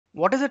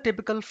What is a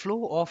typical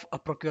flow of a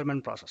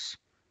procurement process?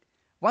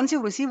 Once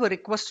you receive a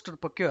request to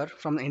procure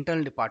from the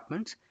internal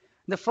departments,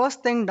 the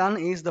first thing done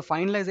is the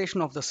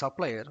finalization of the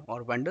supplier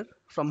or vendor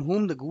from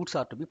whom the goods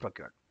are to be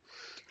procured.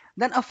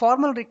 Then a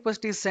formal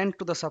request is sent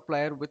to the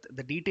supplier with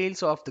the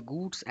details of the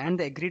goods and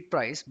the agreed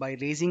price by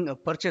raising a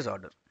purchase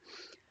order.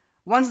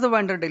 Once the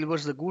vendor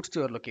delivers the goods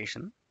to your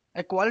location,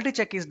 a quality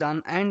check is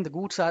done and the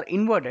goods are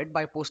invoiced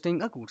by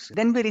posting a goods.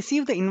 Then we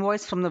receive the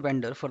invoice from the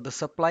vendor for the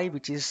supply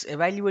which is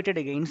evaluated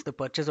against the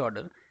purchase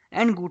order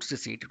and goods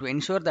receipt to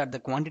ensure that the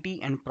quantity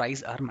and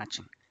price are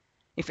matching.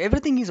 If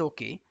everything is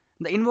okay,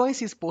 the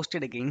invoice is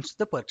posted against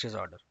the purchase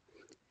order.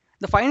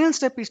 The final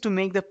step is to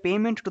make the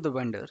payment to the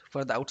vendor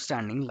for the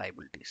outstanding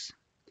liabilities.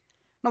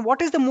 Now,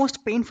 what is the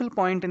most painful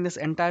point in this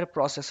entire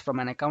process from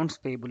an accounts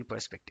payable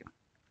perspective?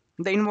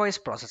 The invoice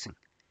processing.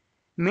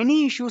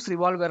 Many issues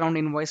revolve around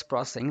invoice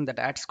processing that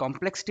adds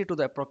complexity to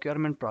the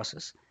procurement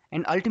process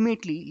and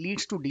ultimately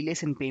leads to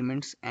delays in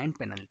payments and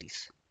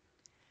penalties.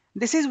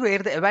 This is where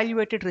the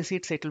evaluated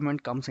receipt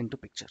settlement comes into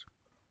picture.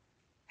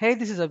 Hey,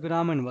 this is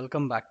Abhiram and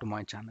welcome back to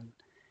my channel.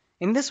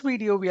 In this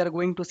video, we are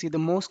going to see the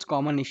most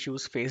common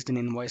issues faced in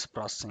invoice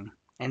processing,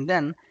 and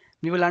then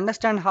we will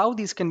understand how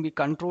these can be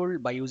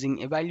controlled by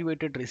using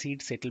evaluated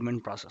receipt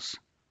settlement process.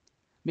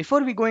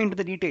 Before we go into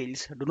the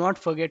details, do not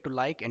forget to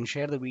like and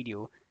share the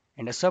video,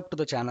 and a sub to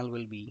the channel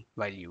will be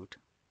valued.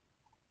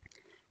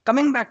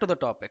 Coming back to the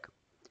topic,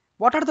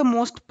 what are the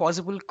most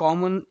possible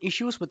common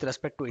issues with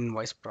respect to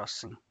invoice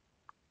processing?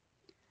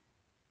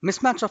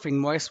 Mismatch of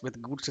invoice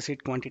with goods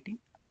receipt quantity,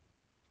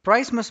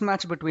 price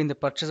mismatch between the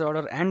purchase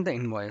order and the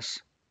invoice,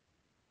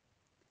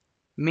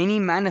 many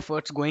man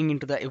efforts going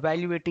into the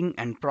evaluating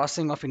and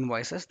processing of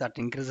invoices that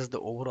increases the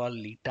overall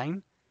lead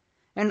time,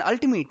 and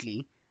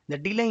ultimately the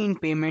delay in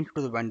payment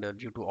to the vendor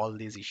due to all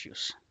these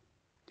issues.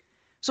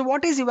 So,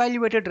 what is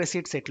evaluated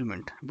receipt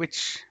settlement,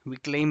 which we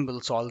claim will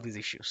solve these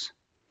issues?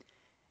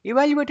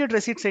 Evaluated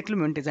receipt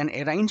settlement is an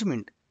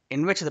arrangement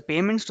in which the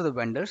payments to the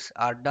vendors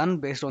are done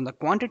based on the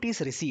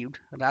quantities received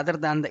rather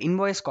than the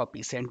invoice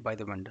copy sent by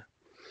the vendor.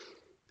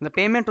 The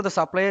payment to the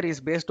supplier is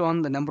based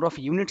on the number of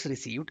units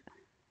received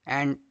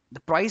and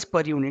the price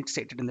per unit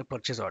stated in the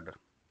purchase order.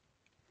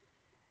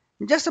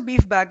 Just a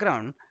brief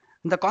background,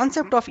 the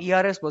concept of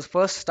ERS was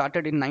first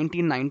started in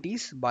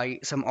 1990s by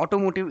some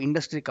automotive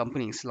industry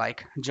companies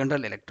like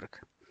General Electric.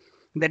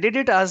 They did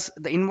it as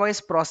the invoice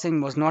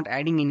processing was not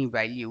adding any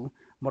value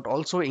but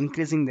also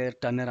increasing their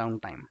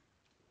turnaround time.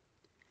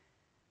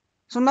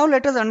 So now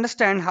let us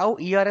understand how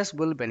ERS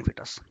will benefit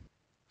us.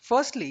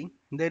 Firstly,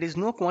 there is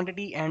no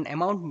quantity and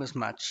amount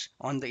mismatch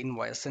on the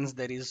invoice since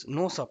there is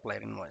no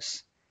supplier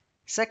invoice.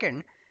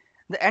 Second,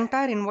 the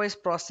entire invoice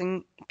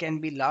processing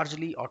can be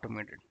largely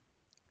automated.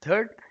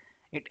 Third,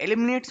 it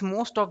eliminates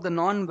most of the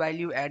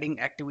non-value adding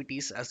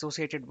activities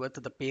associated with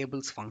the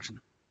payables function.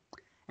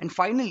 And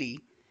finally,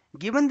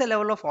 given the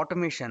level of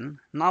automation,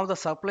 now the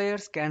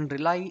suppliers can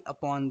rely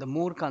upon the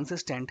more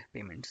consistent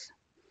payments.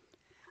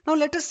 Now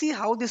let us see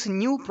how this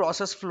new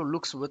process flow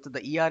looks with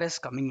the ERS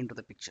coming into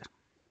the picture.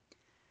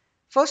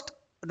 First,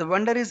 the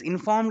vendor is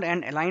informed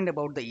and aligned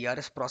about the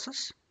ERS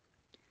process.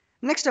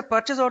 Next, a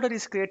purchase order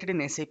is created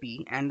in SAP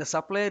and the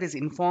supplier is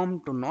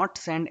informed to not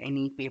send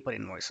any paper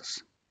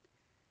invoices.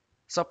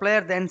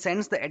 Supplier then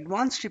sends the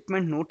advance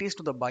shipment notice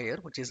to the buyer,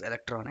 which is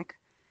electronic.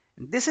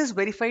 This is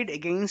verified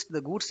against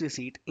the goods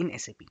receipt in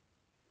SAP.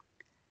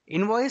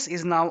 Invoice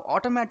is now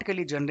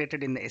automatically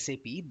generated in the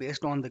SAP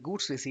based on the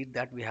goods receipt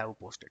that we have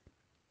posted.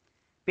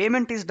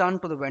 Payment is done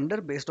to the vendor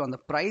based on the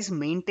price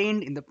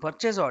maintained in the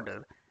purchase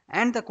order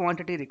and the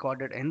quantity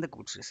recorded in the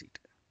goods receipt.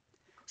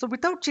 So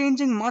without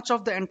changing much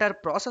of the entire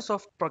process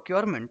of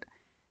procurement,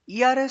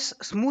 ERS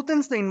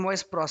smoothens the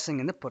invoice processing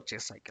in the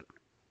purchase cycle.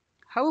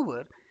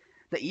 However,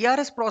 the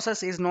ERS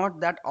process is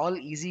not that all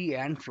easy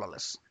and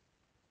flawless.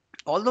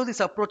 Although this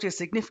approach is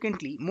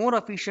significantly more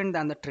efficient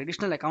than the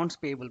traditional accounts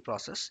payable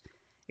process,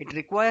 it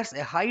requires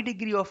a high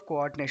degree of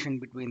coordination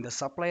between the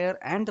supplier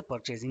and the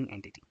purchasing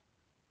entity.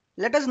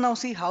 Let us now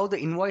see how the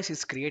invoice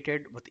is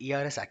created with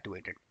ERS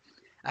activated.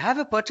 I have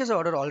a purchase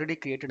order already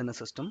created in the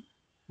system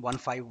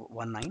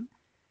 1519.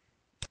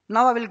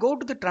 Now I will go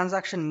to the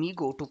transaction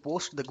MIRO to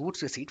post the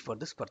goods receipt for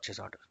this purchase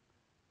order.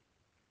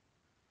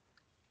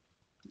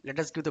 Let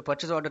us give the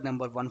purchase order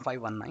number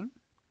 1519.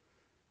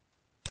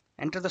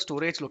 Enter the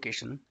storage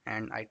location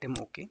and item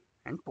OK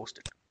and post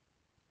it.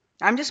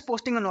 I'm just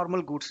posting a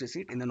normal goods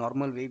receipt in the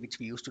normal way which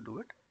we used to do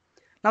it.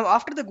 Now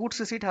after the goods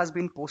receipt has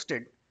been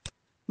posted,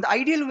 the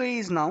ideal way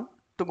is now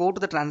to go to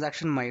the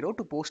transaction MIRO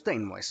to post the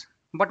invoice.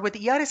 But with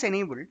ERS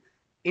enabled,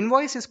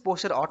 invoice is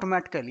posted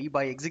automatically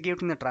by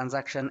executing the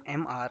transaction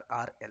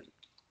MRRL.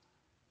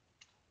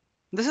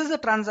 This is the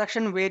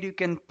transaction where you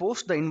can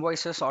post the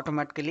invoices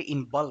automatically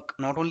in bulk,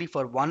 not only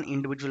for one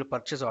individual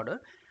purchase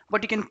order,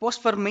 but you can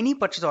post for many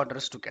purchase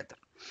orders together.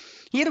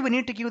 Here we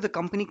need to give the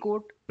company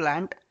code,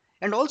 plant,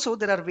 and also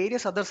there are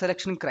various other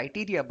selection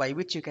criteria by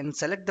which you can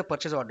select the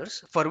purchase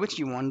orders for which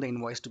you want the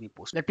invoice to be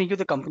posted. Let me give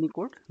the company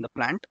code, the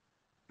plant.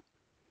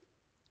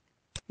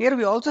 Here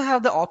we also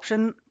have the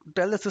option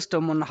tell the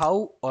system on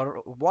how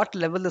or what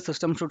level the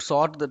system should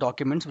sort the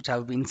documents which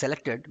have been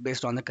selected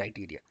based on the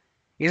criteria.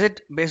 Is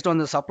it based on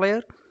the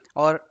supplier,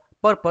 or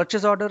per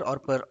purchase order, or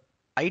per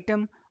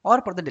item,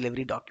 or per the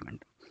delivery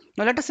document?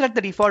 Now let us select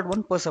the default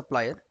one, per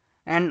supplier,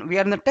 and we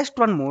are in the test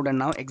run mode and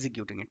now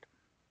executing it.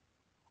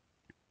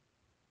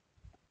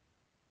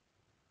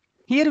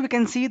 Here we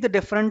can see the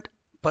different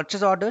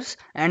purchase orders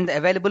and the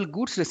available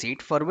goods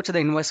receipt for which the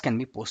invoice can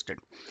be posted.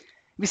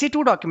 We see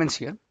two documents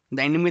here,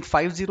 the ending with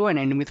 50 and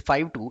ending with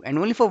 52, and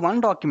only for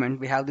one document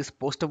we have this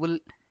postable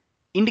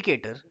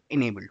indicator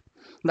enabled.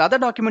 The other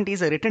document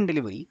is a written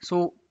delivery,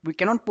 so we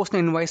cannot post an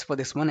invoice for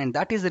this one, and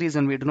that is the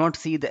reason we do not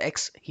see the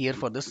X here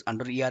for this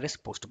under ERS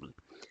postable.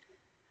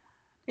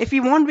 If we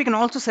want, we can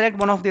also select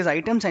one of these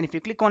items, and if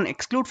you click on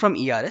exclude from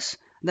ERS,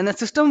 then the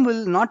system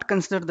will not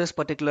consider this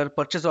particular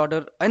purchase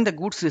order and the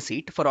goods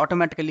receipt for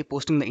automatically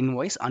posting the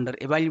invoice under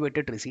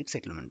evaluated receipt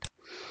settlement.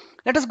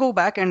 Let us go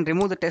back and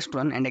remove the test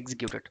run and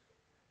execute it.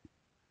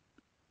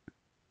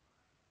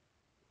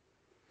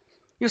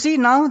 You see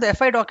now the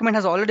FI document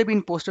has already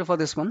been posted for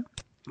this one.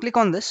 Click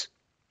on this.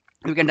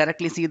 You can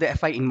directly see the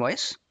FI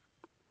invoice.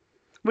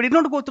 We did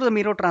not go through the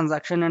MIRO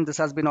transaction, and this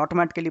has been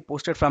automatically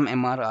posted from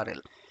MRRL.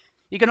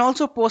 You can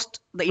also post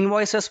the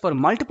invoices for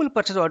multiple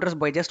purchase orders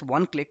by just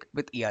one click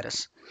with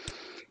ERS.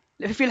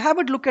 If you'll have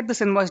a look at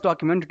this invoice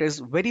document, it is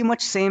very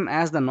much same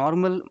as the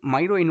normal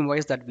MIRO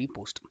invoice that we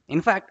post.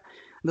 In fact,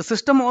 the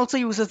system also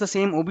uses the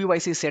same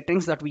OBYC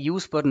settings that we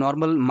use for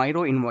normal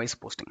MIRO invoice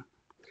posting.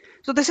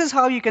 So this is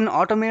how you can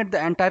automate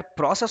the entire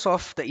process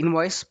of the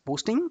invoice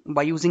posting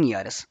by using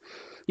ERS.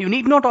 You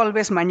need not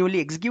always manually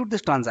execute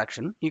this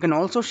transaction. You can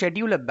also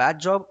schedule a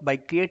batch job by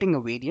creating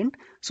a variant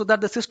so that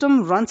the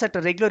system runs at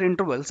regular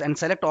intervals and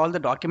select all the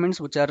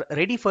documents which are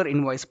ready for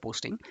invoice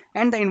posting,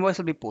 and the invoice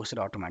will be posted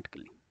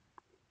automatically.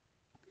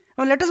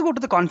 Now let us go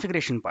to the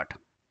configuration part.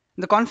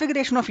 The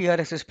configuration of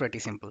ERS is pretty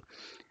simple.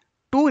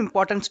 Two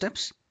important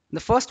steps. The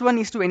first one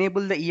is to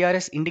enable the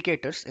ERS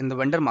indicators in the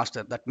vendor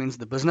master, that means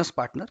the business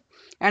partner.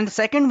 And the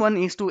second one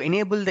is to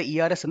enable the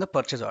ERS in the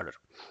purchase order.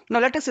 Now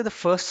let us say the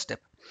first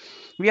step.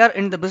 We are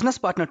in the business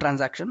partner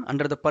transaction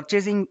under the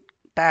purchasing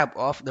tab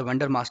of the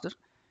vendor master.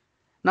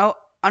 Now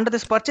under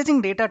this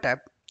purchasing data tab,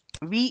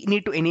 we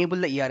need to enable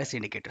the ERS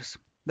indicators.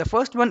 The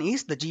first one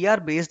is the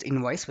GR based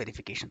invoice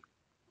verification.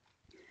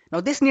 Now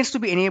this needs to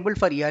be enabled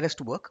for ERS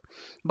to work.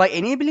 By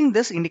enabling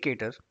this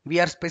indicator, we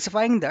are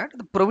specifying that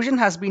the provision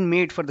has been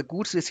made for the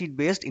goods receipt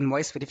based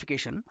invoice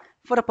verification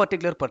for a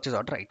particular purchase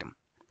order item.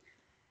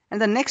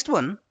 And the next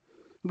one,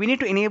 we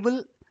need to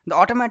enable the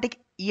automatic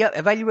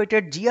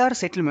evaluated GR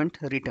settlement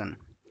return.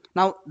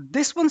 Now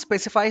this one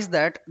specifies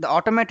that the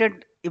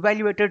automated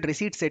evaluated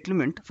receipt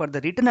settlement for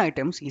the written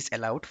items is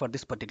allowed for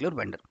this particular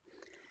vendor.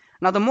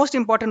 Now the most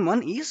important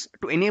one is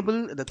to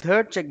enable the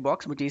third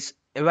checkbox, which is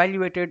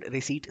evaluated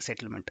receipt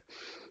settlement.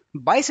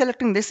 By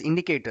selecting this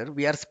indicator,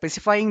 we are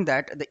specifying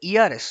that the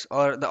ERS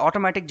or the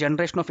automatic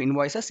generation of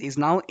invoices is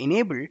now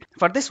enabled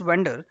for this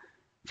vendor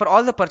for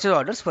all the purchase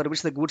orders for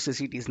which the goods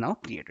receipt is now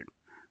created.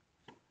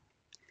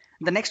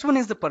 The next one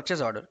is the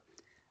purchase order.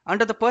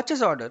 Under the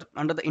purchase order,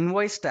 under the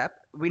invoice tab,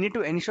 we need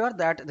to ensure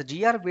that the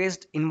GR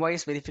based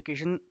invoice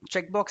verification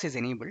checkbox is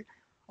enabled.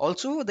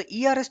 Also, the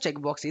ERS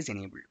checkbox is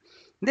enabled.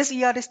 This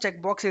ERS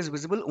checkbox is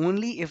visible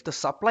only if the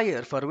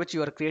supplier for which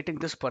you are creating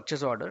this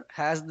purchase order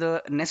has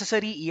the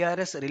necessary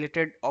ERS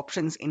related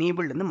options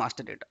enabled in the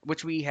master data,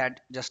 which we had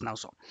just now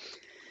saw.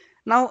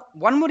 Now,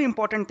 one more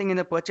important thing in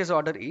the purchase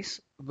order is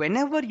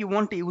whenever you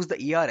want to use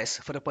the ERS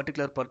for a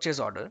particular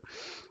purchase order,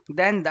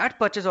 then that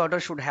purchase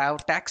order should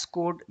have tax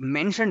code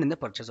mentioned in the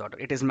purchase order.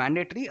 It is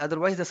mandatory,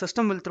 otherwise the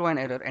system will throw an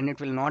error and it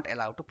will not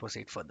allow to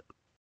proceed further.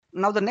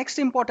 Now, the next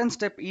important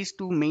step is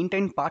to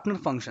maintain partner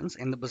functions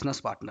in the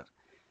business partner.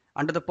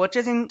 Under the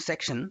purchasing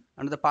section,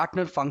 under the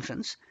partner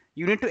functions,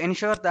 you need to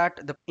ensure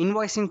that the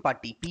invoicing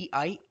party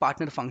PI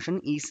partner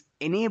function is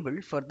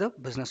enabled for the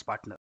business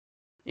partner.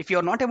 If you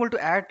are not able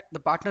to add the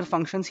partner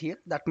functions here,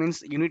 that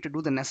means you need to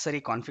do the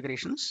necessary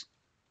configurations.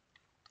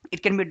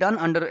 It can be done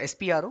under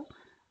SPRO,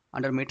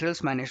 under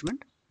materials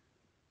management,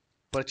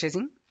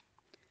 purchasing.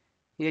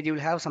 Here you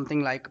will have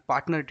something like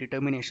partner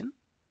determination.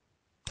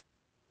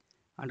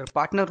 Under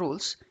partner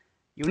rules,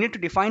 you need to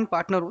define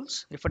partner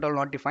rules if at all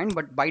not defined,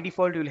 but by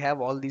default you will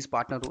have all these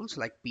partner rules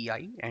like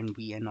PI and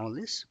B and all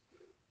this.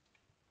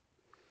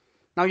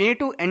 Now you need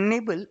to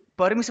enable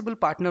permissible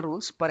partner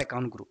rules per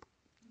account group.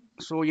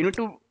 So you need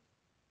to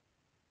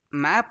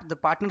map the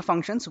partner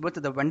functions with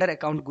the vendor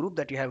account group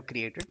that you have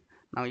created.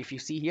 Now if you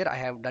see here, I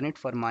have done it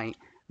for my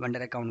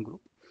vendor account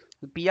group.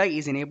 The PI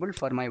is enabled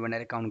for my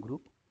vendor account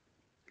group.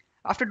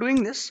 After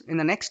doing this, in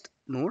the next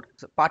node,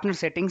 so partner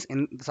settings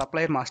in the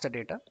supplier master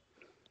data,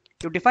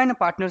 you define a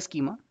partner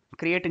schema,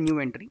 create a new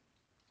entry.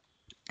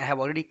 I have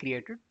already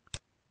created.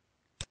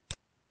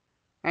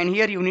 And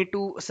here you need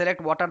to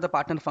select what are the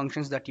partner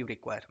functions that you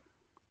require.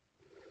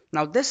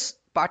 Now this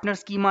partner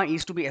schema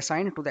is to be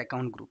assigned to the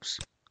account groups.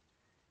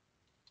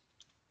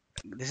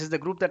 This is the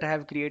group that I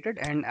have created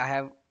and I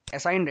have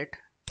assigned it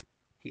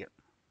here.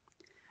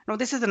 Now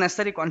this is the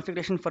necessary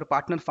configuration for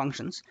partner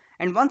functions,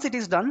 and once it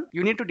is done,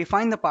 you need to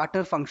define the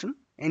partner function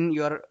in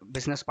your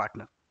business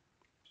partner.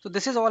 So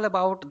this is all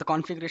about the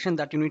configuration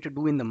that you need to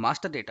do in the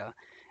master data.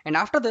 And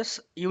after this,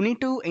 you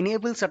need to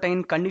enable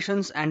certain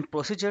conditions and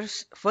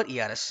procedures for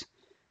ERS.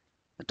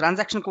 The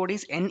transaction code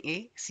is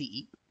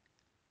NACE.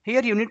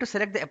 Here you need to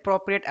select the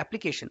appropriate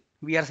application.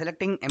 We are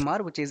selecting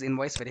MR, which is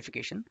invoice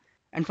verification.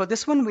 And for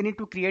this one, we need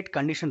to create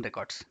condition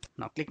records.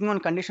 Now clicking on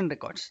condition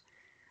records,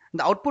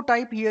 the output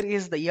type here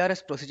is the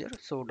ERS procedure.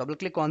 So double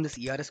click on this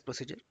ERS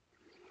procedure.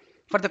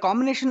 For the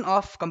combination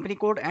of company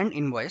code and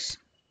invoice,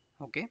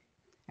 okay,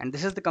 and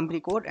this is the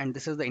company code and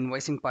this is the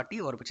invoicing party,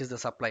 or which is the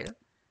supplier.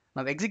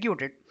 Now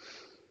execute it.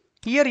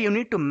 Here you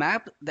need to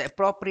map the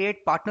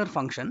appropriate partner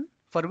function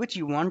for which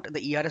you want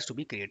the ERS to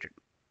be created.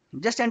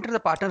 Just enter the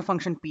partner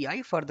function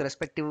PI for the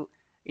respective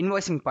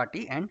invoicing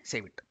party and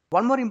save it.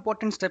 One more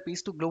important step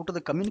is to go to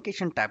the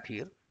communication tab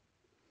here.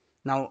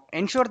 Now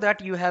ensure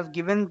that you have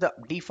given the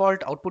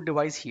default output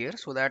device here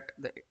so that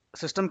the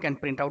system can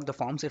print out the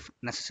forms if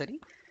necessary.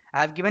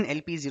 I have given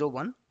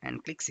LP01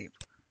 and click save.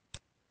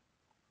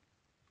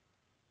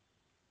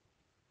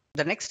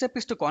 The next step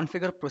is to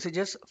configure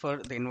procedures for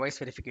the invoice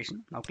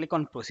verification. Now click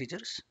on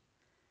procedures.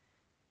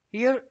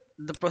 Here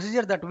the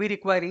procedure that we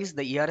require is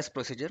the ERS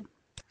procedure.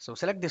 So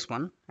select this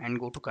one and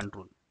go to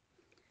control.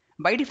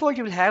 By default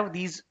you will have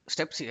these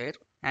steps here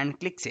and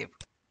click save.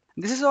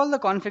 This is all the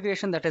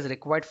configuration that is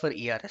required for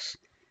ERS.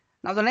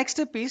 Now the next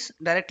step is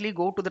directly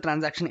go to the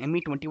transaction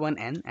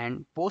ME21N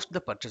and post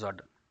the purchase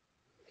order.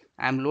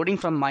 I am loading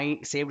from my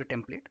saved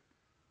template.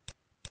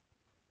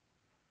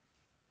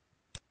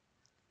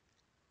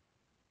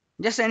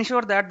 Just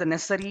ensure that the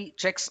necessary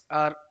checks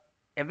are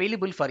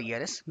available for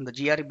ERS. The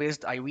GRE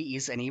based IV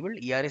is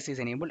enabled, ERS is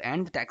enabled,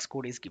 and the tax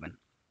code is given.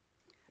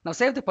 Now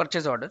save the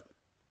purchase order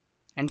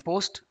and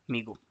post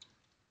MIGO.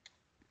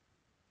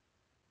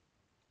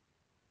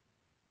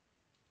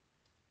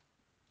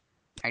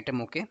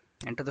 Item OK,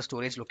 enter the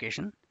storage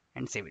location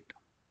and save it.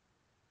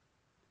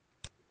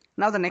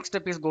 Now the next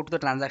step is go to the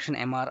transaction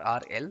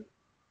MRRL.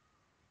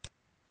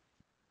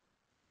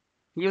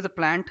 Give the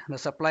plant, the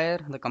supplier,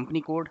 the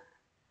company code,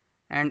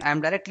 and I am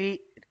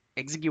directly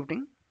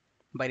executing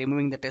by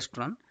removing the test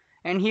run.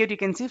 And here you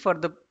can see for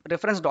the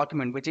reference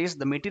document, which is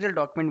the material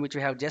document which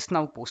we have just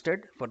now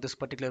posted for this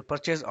particular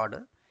purchase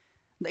order,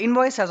 the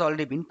invoice has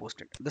already been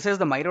posted. This is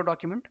the MIRO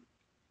document.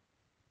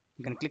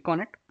 You can click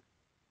on it.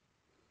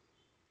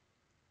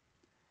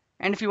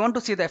 And if you want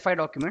to see the FI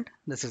document,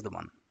 this is the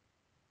one.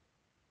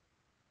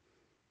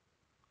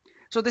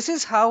 So this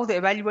is how the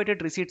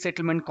evaluated receipt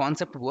settlement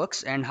concept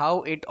works and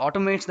how it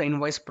automates the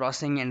invoice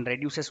processing and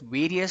reduces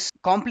various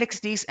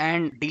complexities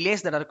and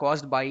delays that are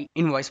caused by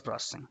invoice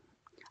processing.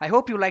 I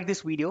hope you like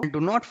this video, and do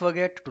not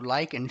forget to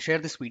like and share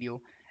this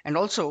video, and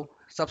also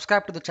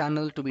subscribe to the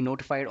channel to be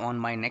notified on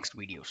my next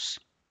videos.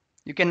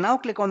 You can now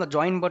click on the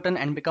join button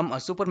and become a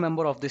super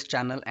member of this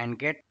channel and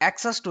get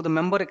access to the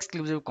member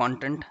exclusive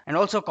content and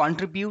also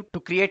contribute to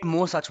create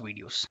more such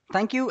videos.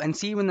 Thank you and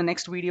see you in the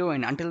next video,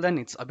 and until then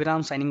it's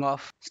Abhiram signing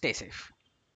off. Stay safe.